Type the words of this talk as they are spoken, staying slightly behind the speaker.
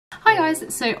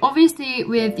guys, so obviously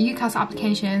with UCAS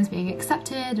applications being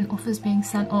accepted and offers being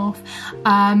sent off,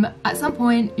 at some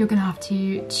point you're gonna have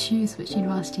to choose which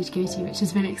university to go to, which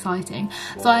is really exciting.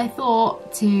 So I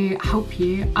thought to help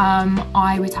you,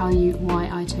 I would tell you why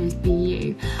I chose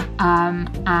BU,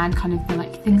 and kind of the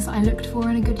like things that I looked for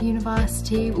in a good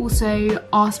university. Also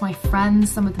asked my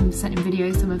friends, some of them have sent in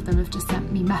videos, some of them have just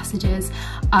sent me messages.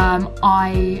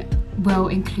 I will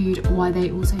include why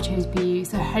they also chose BU,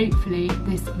 so hopefully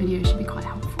this video should be quite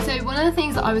helpful. So one of the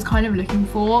things that I was kind of looking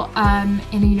for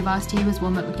in a university was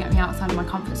one that would get me outside of my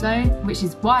comfort zone, which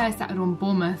is why I settled on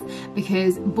Bournemouth,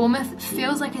 because Bournemouth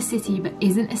feels like a city but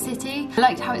isn't a city. I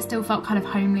liked how it still felt kind of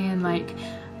homely and like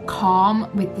calm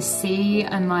with the sea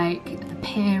and like the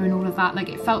pier and all of that. Like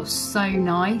it felt so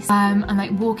nice, and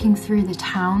like walking through the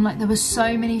town, like there were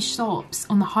so many shops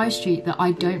on the high street that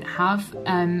I don't have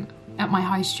at my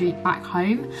high street back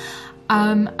home,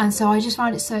 and so I just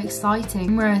found it so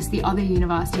exciting, whereas the other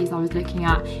universities I was looking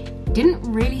at didn't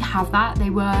really have that.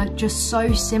 They were just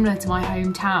so similar to my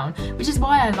hometown, which is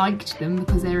why I liked them,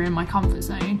 because they were in my comfort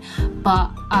zone.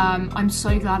 But I'm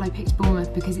so glad I picked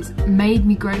Bournemouth because it's made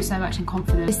me grow so much in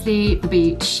confidence. Obviously the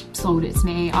beach sold it to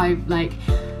me. I like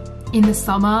in the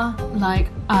summer, like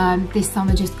this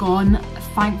summer just gone,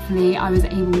 thankfully I was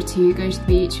able to go to the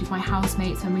beach with my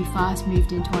housemates when we first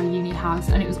moved into our uni house,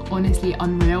 and it was honestly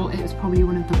unreal. It was probably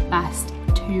one of the best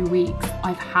 2 weeks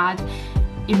I've had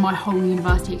in my whole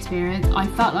university experience. I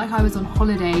felt like I was on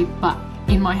holiday but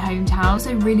in my hometown. I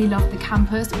also really loved the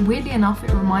campus. Weirdly enough,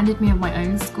 it reminded me of my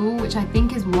own school, which I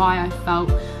think is why I felt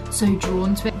so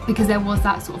drawn to it, because there was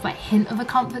that sort of like hint of a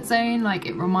comfort zone. Like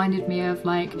it reminded me of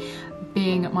like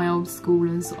being at my old school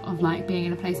and sort of like being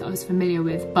in a place that I was familiar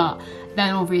with. But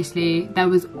then obviously there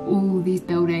was all these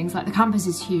buildings, like the campus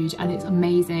is huge and it's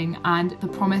amazing, and the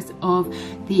promise of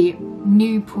the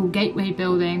new Pool Gateway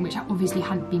building, which obviously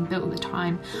hadn't been built at the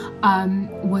time,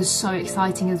 was so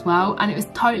exciting as well, and it was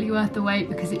totally worth the wait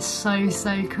because it's so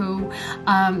cool.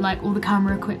 Like all the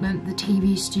camera equipment, the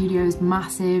TV studio is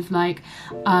massive, like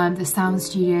the sound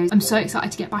studios. I'm so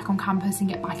excited to get back on campus and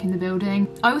get back in the building.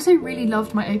 I also really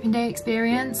loved my open day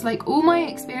experience. Like all my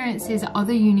experiences at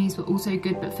other unis were also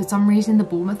good, but for some reason the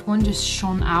Bournemouth one just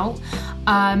shone out.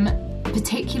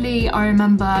 Particularly I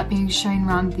remember being shown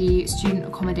around the student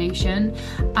accommodation,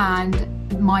 and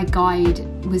my guide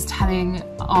was telling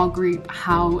our group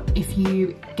how if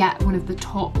you get one of the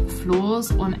top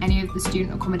floors on any of the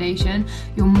student accommodation,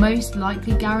 you're most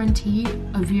likely guaranteed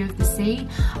a view of the sea.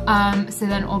 So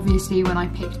then obviously when I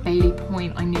picked Bailey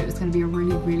Point, I knew it was going to be a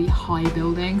really high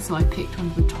building, so I picked one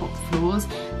of the top floors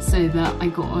so that I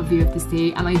got a view of the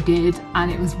sea, and I did, and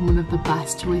it was one of the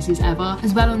best choices ever.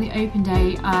 As well, on the open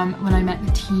day, when I met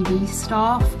the TV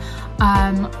staff,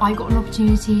 I got an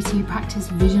opportunity to practice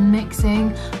vision mixing,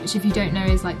 which if you don't know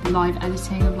is like the live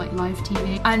editing of like live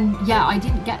TV. And yeah, I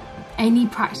didn't get any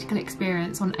practical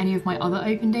experience on any of my other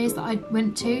open days that I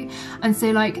went to, and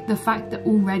so like the fact that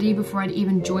already before I'd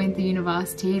even joined the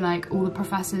university, like all the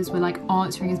professors were like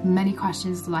answering as many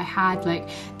questions as I had. Like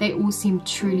they all seemed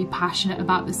truly passionate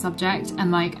about the subject,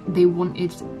 and like they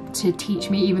wanted to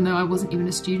teach me even though I wasn't even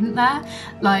a student there.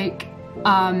 Like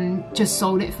just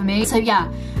sold it for me. So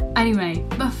yeah, anyway,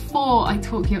 before I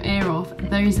talk your ear off,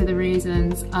 those are the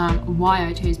reasons why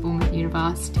I chose Bournemouth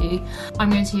University.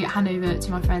 I'm going to hand over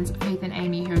to my friends Faith and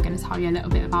Amy, who are going to tell you a little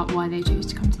bit about why they chose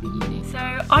to come to the uni. So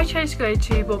I chose to go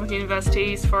to Bournemouth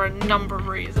University for a number of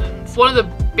reasons. One of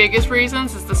the biggest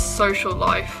reasons is the social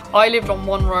life. I lived on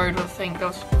one road with I think there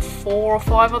was 4 or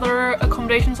 5 other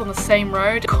accommodations on the same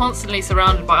road, constantly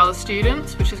surrounded by other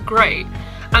students, which is great.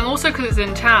 And also because it's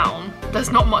in town, there's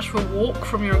not much of a walk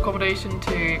from your accommodation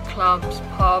to clubs,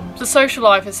 pubs. The social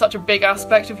life is such a big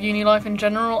aspect of uni life in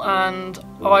general, and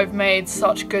I've made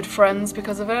such good friends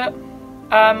because of it.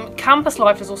 Campus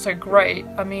life is also great.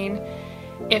 I mean,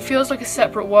 it feels like a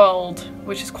separate world,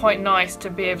 which is quite nice to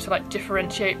be able to like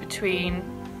differentiate between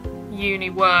uni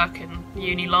work and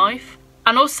uni life.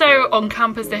 And also on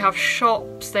campus they have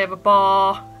shops, they have a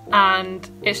bar, and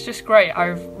it's just great.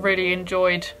 I've really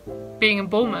enjoyed being in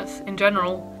Bournemouth in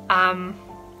general.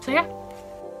 So yeah.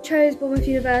 I chose Bournemouth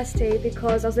University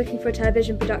because I was looking for a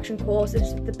television production course.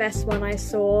 It's the best one I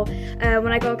saw. When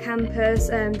I got on campus,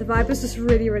 the vibe was just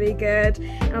really good,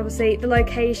 and obviously the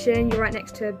location, you're right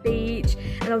next to a beach,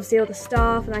 and obviously all the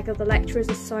staff and like all the lecturers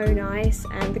are so nice,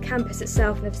 and the campus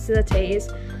itself and the facilities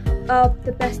are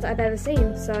the best that I've ever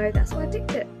seen, so that's why I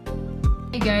picked it.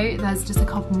 There you go, there's just a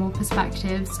couple more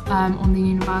perspectives on the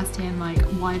university and like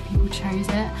why people chose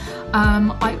it.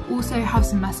 I also have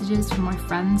some messages from my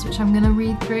friends which I'm going to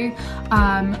read through.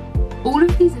 all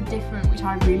of these are different, which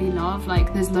I really love.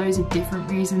 Like there's loads of different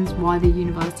reasons why the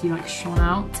university like shone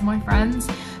out to my friends.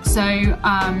 So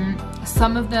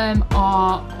some of them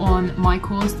are on my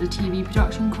course, the TV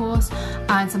production course,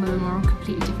 and some of them are on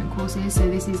completely different courses, so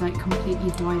this is like completely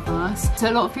diverse. So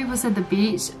a lot of people said the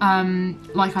beach,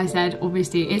 like I said,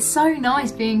 obviously it's so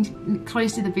nice being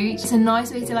close to the beach. It's a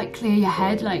nice way to like clear your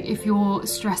head. Like if you're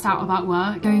stressed out about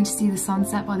work, going to see the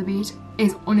sunset by the beach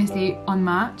is honestly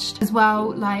unmatched. As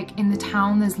well, like in the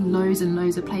town there's loads and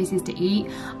loads of places to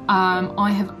eat.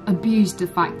 I have abused the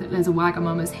fact that there's a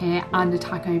Wagamama's here and a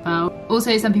Taco Bell.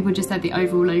 Also, some people just said the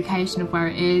overall location of where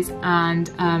it is and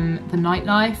the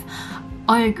nightlife.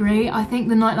 I agree. I think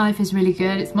the nightlife is really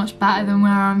good. It's much better than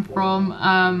where I'm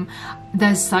from.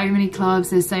 There's so many clubs,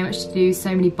 there's so much to do,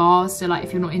 so many bars. So like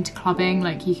if you're not into clubbing,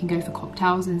 like you can go for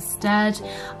cocktails instead.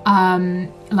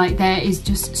 Like there is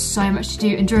just so much to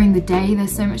do, and during the day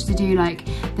there's so much to do. Like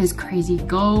there's crazy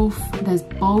golf, there's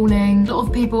bowling. A lot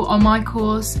of people on my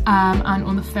course and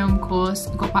on the film course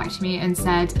got back to me and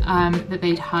said that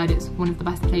they'd heard it's one of the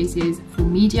best places for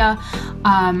media,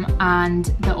 and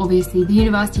that obviously the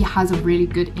university has a really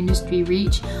good industry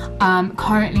reach.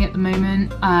 Currently at the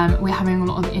moment we're having a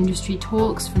lot of industry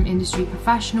talks from industry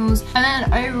professionals, and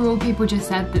then overall people just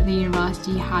said that the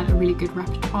university had a really good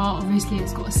repertoire. Obviously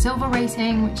it's got a silver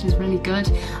rating, which is really good,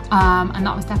 and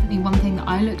that was definitely one thing that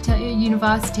I looked at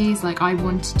universities. Like I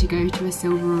wanted to go to a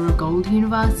silver or a gold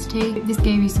university. This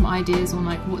gave you some ideas on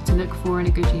like what to look for in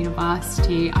a good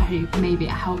university. I hope maybe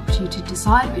it helped you to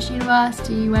decide which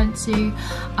university you went to.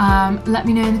 Let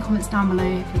me know in the comments down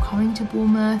below if you're coming to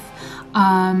Bournemouth,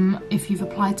 if you've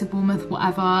applied to Bournemouth,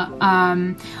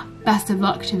 whatever. Best of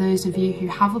luck to those of you who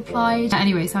have applied.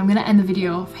 Anyway, so I'm going to end the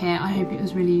video off here. I hope it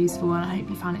was really useful and I hope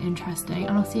you found it interesting,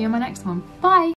 and I'll see you in my next one. Bye!